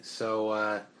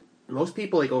So, most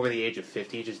people, like, over the age of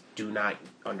 50 just do not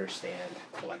understand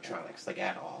electronics, like,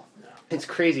 at all. No. It's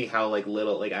crazy how, like,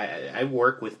 little... Like, I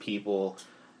work with people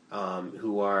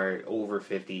who are over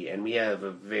 50, and we have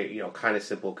a very, kind of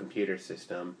simple computer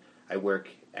system. I work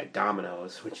at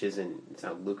Domino's, which it's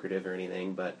not lucrative or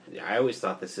anything, but I always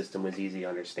thought the system was easy to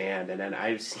understand. And then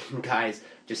I've seen guys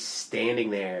just standing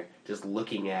there, just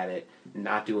looking at it,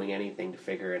 not doing anything to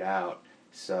figure it out.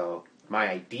 So my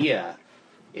idea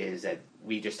is that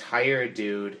we just hire a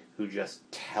dude who just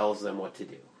tells them what to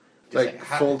do. Like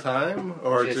full-time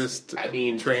or just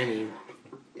training?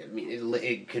 I mean,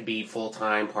 it could be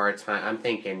full-time, part-time. I'm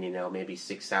thinking, maybe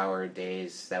 6-hour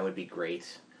days. That would be great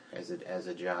as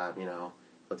a job,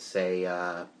 Let's say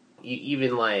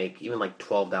even like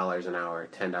 $12 an hour,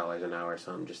 $10 an hour or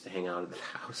something, just to hang out at the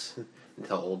house and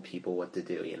tell old people what to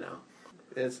do,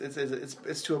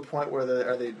 It's to a point where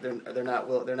they're not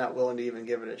willing to even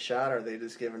give it a shot, or are they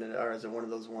just giving it, or is it one of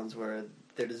those ones where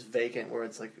they're just vacant, where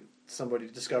it's like somebody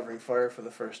discovering fire for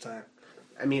the first time?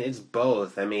 I mean, it's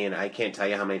both. I mean, I can't tell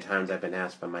you how many times I've been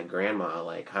asked by my grandma,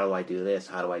 like, how do I do this?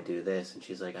 How do I do this? And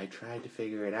she's like, I tried to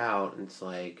figure it out. And it's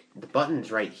like, the button's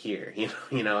right here,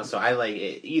 So I like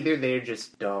it. Either they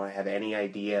just don't have any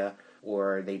idea,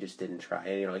 or they just didn't try.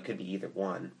 It could be either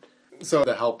one. So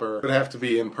the helper would have to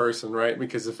be in person, right?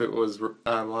 Because if it was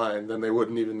online, then they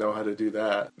wouldn't even know how to do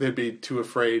that. They'd be too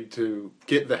afraid to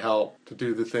get the help to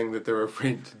do the thing that they're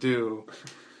afraid to do.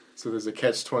 So there's a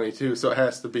catch-22, so it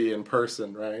has to be in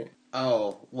person, right?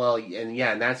 Oh, well,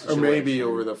 and that's... Or maybe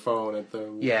over the phone at the...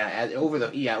 over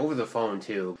the phone,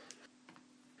 too.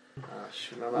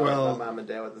 Shoot, my mom and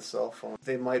dad with the cell phone.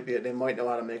 They might know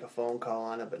how to make a phone call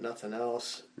on it, but nothing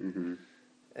else. Mm-hmm.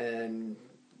 And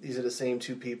these are the same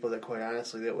two people that, quite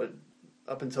honestly, that would,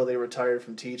 up until they retired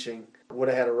from teaching, would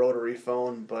have had a rotary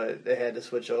phone, but they had to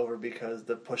switch over because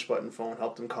the push-button phone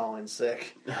helped them call in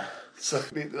sick. So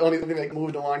the only thing that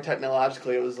moved along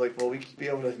technologically, it was like, well, we could be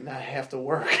able to not have to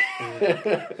work.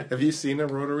 Have you seen a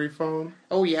rotary phone?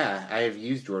 Oh, yeah. I have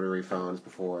used rotary phones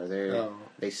before.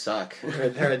 They suck.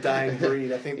 They're a dying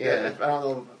breed. I think that I don't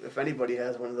know if anybody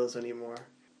has one of those anymore.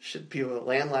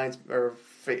 Landlines are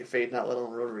fading out, let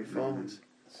alone rotary phones. Mm-hmm.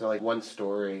 So, like, one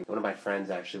story, one of my friends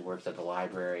actually works at the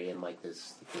library in, like,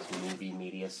 this movie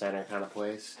media center kind of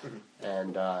place. Mm-hmm.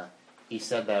 And he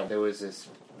said that there was this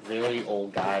very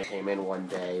old guy who came in one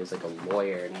day. He was, like, a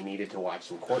lawyer, and he needed to watch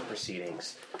some court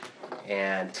proceedings.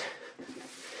 And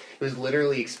he was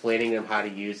literally explaining to him how to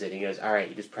use it. And he goes, all right,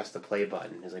 you just press the play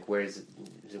button. He's like, where's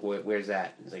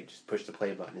that? He's like, just push the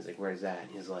play button. He's like, where's that?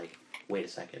 And he's like, wait a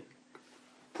second.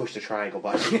 Push the triangle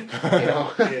button.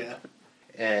 Yeah.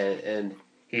 And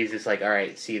he's just like, all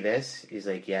right, see this? He's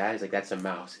like, yeah. He's like, that's a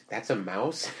mouse. That's a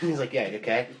mouse? He's like, yeah,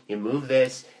 okay. You move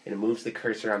this, and it moves the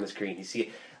cursor on the screen. You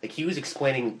see, like, he was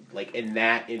explaining, like, in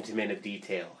that intimate of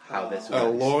detail how this works. A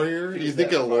lawyer? You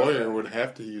think a lawyer would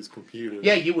have to use computers?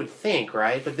 Yeah, you would think,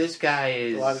 right? But this guy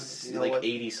is,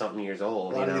 80-something years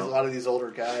old. A lot of these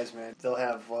older guys, man, they'll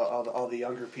have all the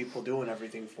younger people doing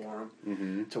everything for them,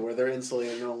 mm-hmm. to where they're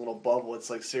insulated in their own little bubble. It's,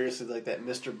 like, seriously, like that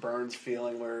Mr. Burns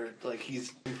feeling where, like,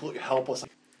 he's completely helpless.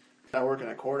 I work in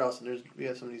a courthouse, and we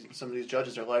have some of these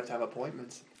judges are lifetime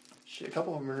appointments. Shit, a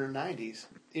couple of them are in their 90s.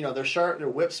 They're sharp, they're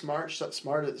whip smart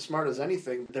as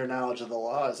anything. Their knowledge of the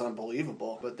law is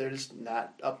unbelievable, but they're just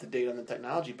not up to date on the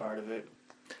technology part of it.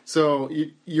 So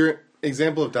your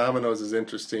example of Domino's is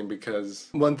interesting, because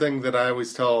one thing that I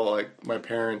always tell, like, my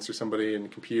parents or somebody in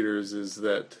computers is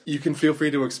that you can feel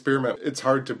free to experiment. It's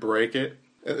hard to break it.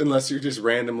 Unless you're just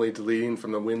randomly deleting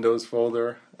from the Windows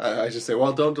folder. I just say,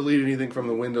 well, don't delete anything from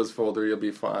the Windows folder, you'll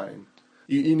be fine.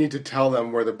 You need to tell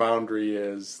them where the boundary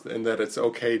is and that it's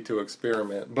okay to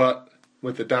experiment. But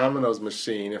with the Domino's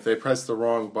machine, if they press the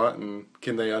wrong button,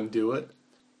 can they undo it?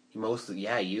 Mostly,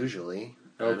 yeah, usually.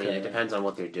 Okay. I mean, it depends on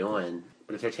what they're doing.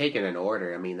 But if they're taking an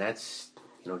order, I mean, that's,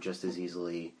 just as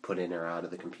easily put in or out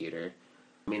of the computer.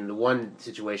 I mean, the one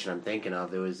situation I'm thinking of,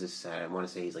 there was this, I want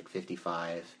to say he's like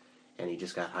 55, and he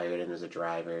just got hired in as a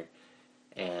driver,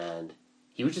 and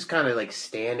he was just kind of like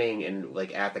standing and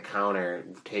like at the counter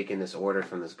taking this order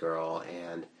from this girl,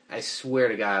 and I swear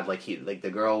to God,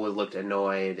 the girl looked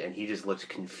annoyed, and he just looked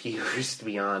confused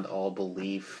beyond all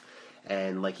belief,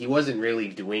 and like he wasn't really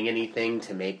doing anything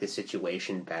to make the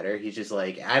situation better. He's just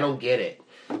like, I don't get it,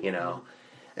 And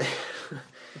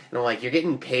I'm like, you're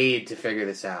getting paid to figure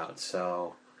this out,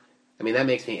 so I mean that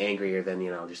makes me angrier than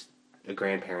just a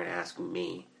grandparent asking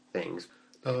me things.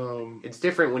 It's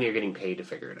different when you're getting paid to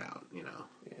figure it out, Yeah.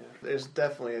 There's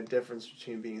definitely a difference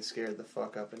between being scared the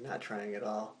fuck up and not trying at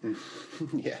all.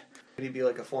 Yeah. Could he be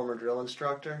like a former drill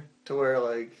instructor? To where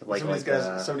some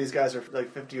of these guys are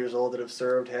like 50 years old that have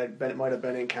served, might have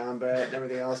been in combat and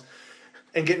everything else.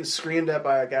 And getting screamed at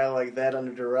by a guy like that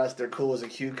under duress, they're cool as a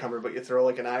cucumber, but you throw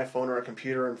like an iPhone or a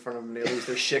computer in front of them, they lose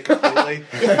their shit completely.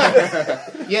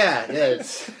 Yeah,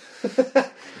 it's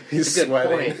He's a good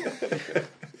sweating. point.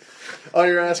 All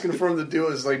you're asking for him to do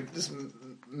is like just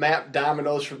map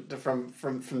dominoes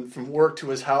from work to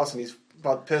his house, and he's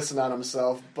about pissing on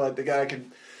himself. But the guy could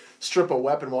strip a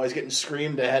weapon while he's getting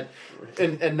screamed at,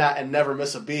 and never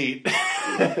miss a beat.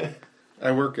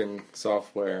 I work in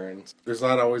software, and there's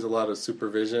not always a lot of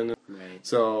supervision. Right.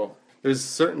 So there's a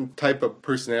certain type of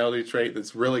personality trait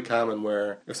that's really common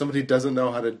where if somebody doesn't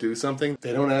know how to do something,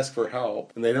 they don't ask for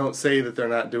help, and they don't say that they're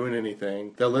not doing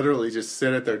anything. They'll literally just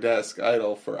sit at their desk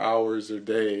idle for hours or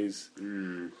days.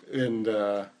 And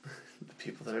The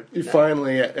people that are you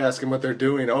finally ask them what they're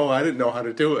doing. Oh, I didn't know how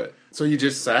to do it. So you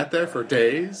just sat there for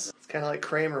days? It's kind of like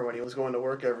Kramer when he was going to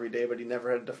work every day, but he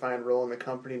never had a defined role in the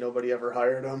company. Nobody ever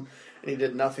hired him, and he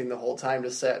did nothing the whole time.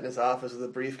 Just sat in his office with a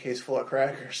briefcase full of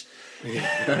crackers.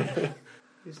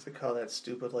 Used to call that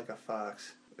stupid like a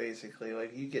fox. Basically,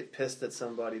 like you get pissed at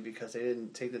somebody because they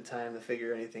didn't take the time to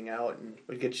figure anything out, and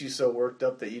would get you so worked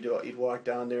up that you'd walk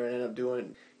down there and end up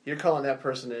doing. You're calling that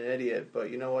person an idiot, but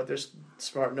you know what? They're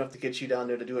smart enough to get you down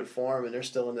there to do it for them, and they're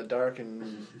still in the dark,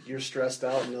 and you're stressed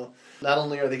out. And not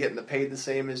only are they getting paid the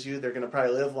same as you, they're going to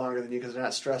probably live longer than you because they're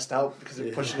not stressed out because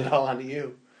they're pushing it all onto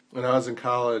you. When I was in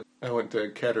college, I went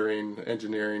to Kettering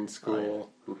Engineering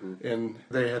School, and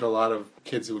they had a lot of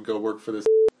kids who would go work for this.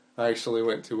 I actually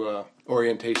went to a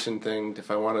orientation thing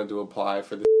if I wanted to apply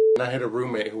for this, and I had a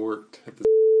roommate who worked at the.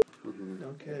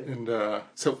 Okay. And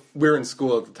so we're in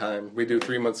school at the time. We do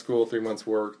 3 months school, 3 months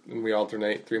work, and we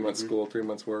alternate 3 months school, 3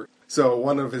 months work. So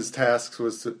one of his tasks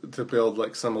was to build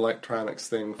like some electronics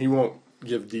thing. He won't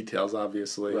give details,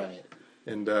 obviously. Right.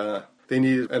 And they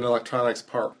needed an electronics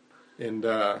part. And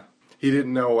he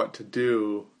didn't know what to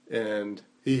do. And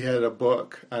he had a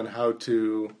book on how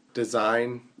to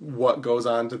design what goes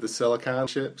onto the silicon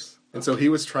chips. And so he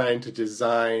was trying to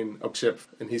design a chip,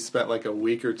 and he spent like a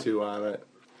week or two on it.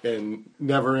 And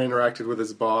never interacted with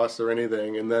his boss or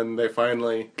anything. And then they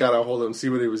finally got a hold of him, see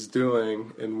what he was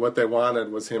doing, and what they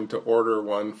wanted was him to order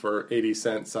one for 80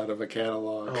 cents out of a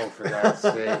catalog. Oh, for God's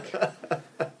sake.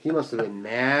 He must have been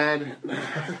mad.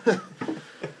 But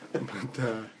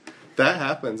that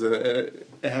happens. And it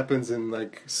happens in,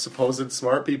 like, supposed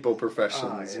smart people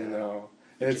professions, you know.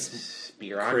 It's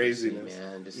bureaucracy, craziness.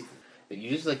 man.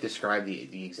 You just like described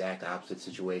the exact opposite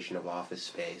situation of Office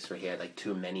Space, where he had like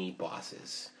too many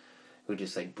bosses who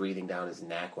just like breathing down his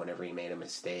neck whenever he made a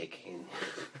mistake. And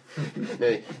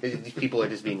these people are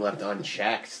just being left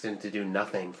unchecked and to do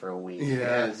nothing for a week.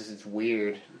 Yeah. It's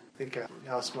weird. I think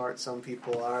how smart some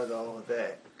people are, though,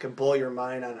 that can blow your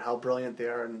mind on how brilliant they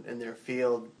are in their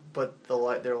field, but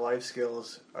their life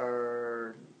skills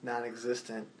are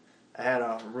non-existent. I had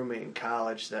a roommate in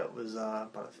college that was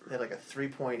had like a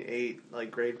 3.8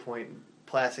 like grade point in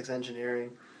plastics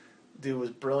engineering. Dude was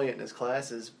brilliant in his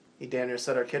classes. He damn near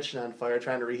set our kitchen on fire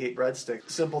trying to reheat breadsticks.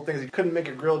 Simple things. He couldn't make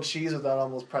a grilled cheese without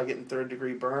almost probably getting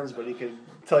third-degree burns, but he could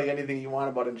tell you anything you want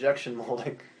about injection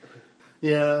molding.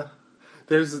 Yeah,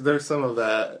 there's some of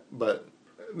that, but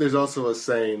there's also a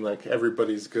saying like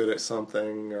everybody's good at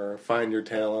something or find your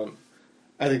talent.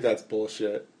 I think that's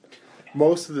bullshit.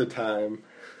 Most of the time.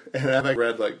 And I've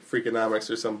read, like, Freakonomics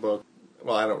or some book.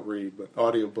 Well, I don't read, but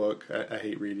audiobook. I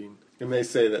hate reading. And they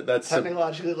say that's...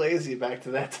 Technologically lazy, back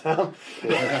to that, Tom.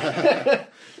 I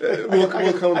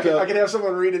could have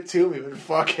someone read it to me, but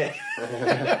fuck it.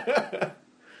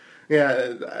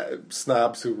 Yeah,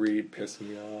 snobs who read piss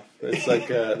me off. It's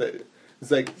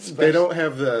like they don't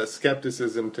have the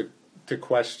skepticism to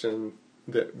question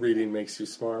that reading makes you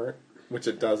smart, which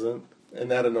it doesn't. And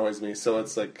that annoys me. So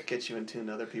it's like... Get you in tune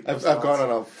to other people's I've gone on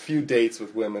a few dates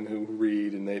with women who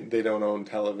read and they don't own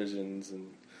televisions.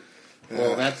 And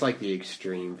well, that's like the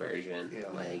extreme version. Yeah.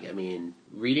 Like, I mean,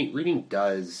 reading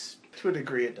does... To a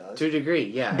degree it does. To a degree,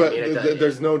 yeah. But I mean,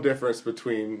 there's no difference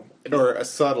between... Or a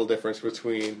subtle difference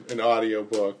between an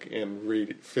audiobook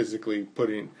and physically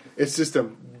putting... It's just a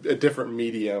different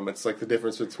medium. It's like the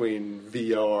difference between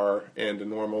VR and a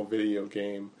normal video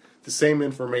game. The same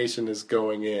information is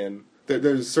going in.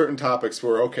 There's certain topics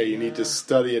where, okay, you need to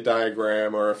study a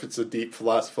diagram, or if it's a deep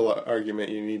philosophical argument,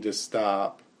 you need to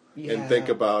stop and think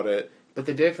about it. But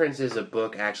the difference is a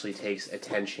book actually takes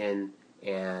attention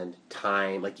and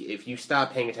time. Like, if you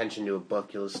stop paying attention to a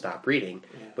book, you'll just stop reading.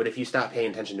 Yeah. But if you stop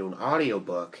paying attention to an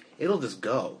audiobook, it'll just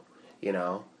go, you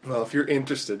know? Well, if you're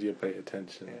interested, you pay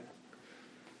attention. Yeah.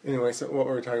 Anyway, so what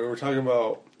we're talking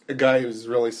about a guy who's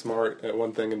really smart at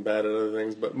one thing and bad at other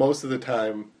things, but most of the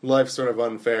time, life's sort of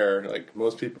unfair. Like,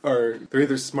 most people they're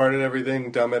either smart at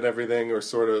everything, dumb at everything, or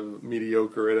sort of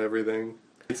mediocre at everything.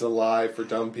 It's a lie for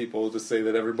dumb people to say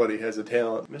that everybody has a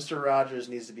talent. Mr. Rogers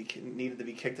needed to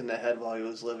be kicked in the head while he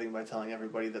was living by telling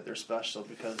everybody that they're special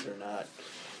because they're not.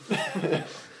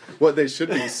 What they should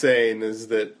be saying is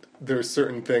that there's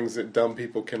certain things that dumb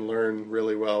people can learn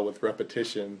really well with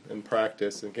repetition and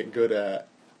practice and get good at.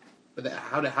 But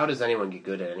how does anyone get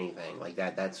good at anything like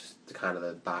that? That's kind of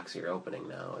the box you're opening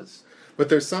now. But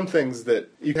there's some things that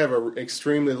you have an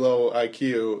extremely low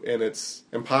IQ and it's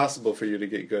impossible for you to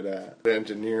get good at.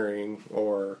 Engineering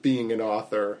or being an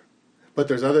author. But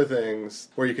there's other things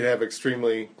where you could have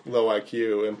extremely low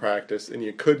IQ in practice and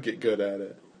you could get good at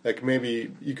it. Like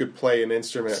maybe you could play an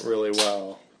instrument really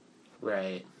well.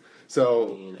 Right.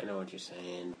 So I know what you're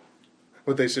saying.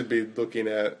 What they should be looking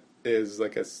at is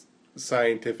like a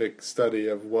scientific study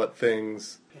of what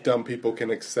things dumb people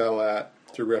can excel at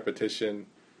through repetition.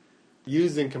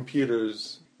 Using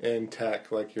computers and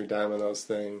tech, like your Domino's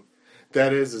thing,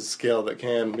 that is a skill that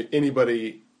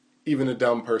anybody, even a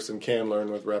dumb person, can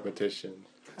learn with repetition.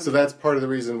 So that's part of the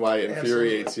reason why it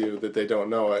infuriates you that they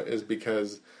don't know it, is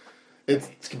because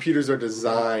computers are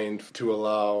designed to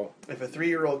allow if a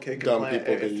 3-year-old kid dumb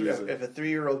people to use it. If a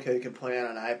 3-year-old kid can play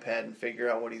on an iPad and figure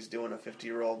out what he's doing, a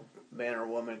 50-year-old man or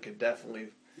woman could definitely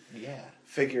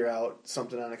figure out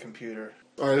something on a computer.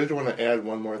 I did want to add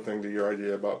one more thing to your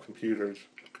idea about computers.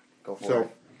 Go for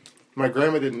it. My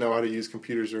grandma didn't know how to use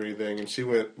computers or anything, and she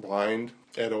went blind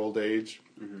at old age.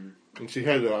 Mm-hmm. And she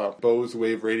had a Bose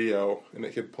Wave radio, and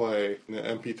it could play the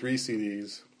MP3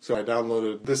 CDs. So I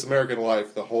downloaded This American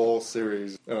Life, the whole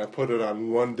series, and I put it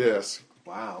on one disc.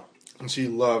 Wow. And she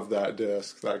loved that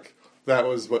disc. Like, that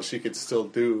was what she could still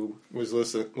do, was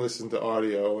listen to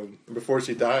audio. And before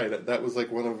she died, that was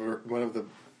like one of the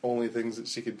only things that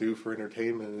she could do for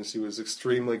entertainment, and she was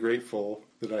extremely grateful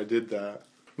that I did that.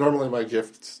 Normally my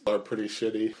gifts are pretty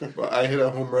shitty, but I hit a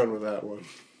home run with that one.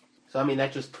 So, I mean,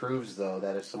 that just proves, though,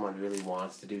 that if someone really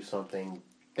wants to do something,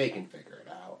 they can figure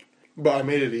it out. But I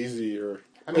made it easier.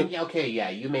 I mean, okay, yeah,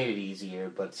 you made it easier,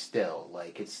 but still,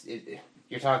 like,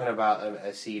 you're talking about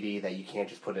a CD that you can't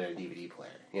just put in a DVD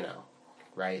player,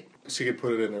 right? She could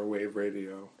put it in her wave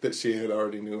radio that she had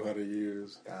already knew how to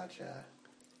use. Gotcha.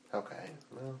 Okay.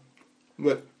 Well.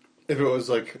 But if it was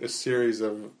like a series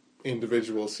of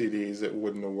individual CDs, it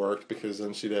wouldn't have worked, because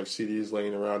then she'd have CDs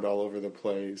laying around all over the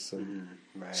place, and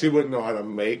right. She wouldn't know how to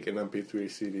make an MP3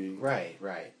 CD. Right.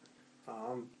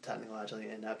 I'm technologically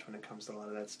inept when it comes to a lot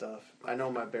of that stuff. I know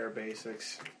my bare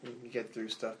basics. You can get through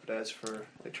stuff, but as for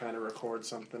like trying to record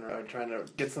something or trying to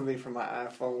get something from my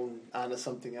iPhone onto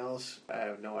something else, I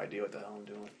have no idea what the hell I'm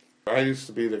doing. I used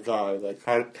to be the guy, like,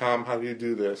 Tom, how do you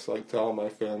do this? Like, to all my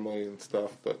family and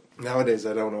stuff. But nowadays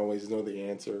I don't always know the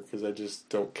answer, because I just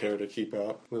don't care to keep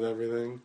up with everything.